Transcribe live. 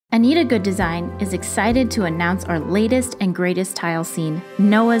Anita Goodesign is excited to announce our latest and greatest tile scene,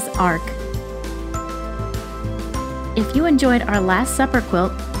 Noah's Ark. If you enjoyed our Last Supper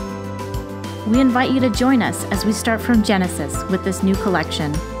quilt, we invite you to join us as we start from Genesis with this new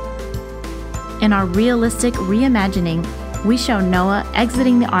collection. In our realistic reimagining, we show Noah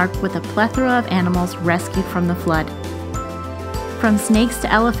exiting the ark with a plethora of animals rescued from the flood. From snakes to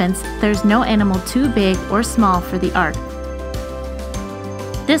elephants, there's no animal too big or small for the ark.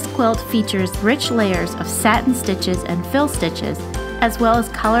 This quilt features rich layers of satin stitches and fill stitches, as well as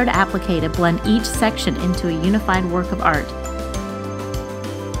colored applique to blend each section into a unified work of art.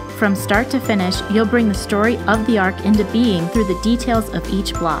 From start to finish, you'll bring the story of the ark into being through the details of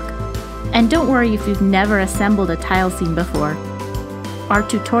each block. And don't worry if you've never assembled a tile scene before. Our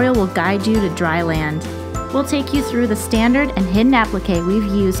tutorial will guide you to dry land. We'll take you through the standard and hidden applique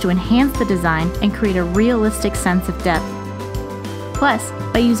we've used to enhance the design and create a realistic sense of depth. Plus,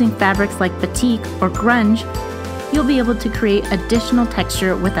 by using fabrics like batik or grunge, you'll be able to create additional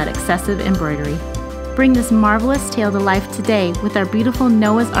texture without excessive embroidery. Bring this marvelous tale to life today with our beautiful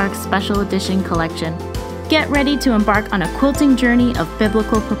Noah's Ark Special Edition collection. Get ready to embark on a quilting journey of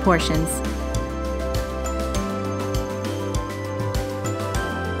biblical proportions.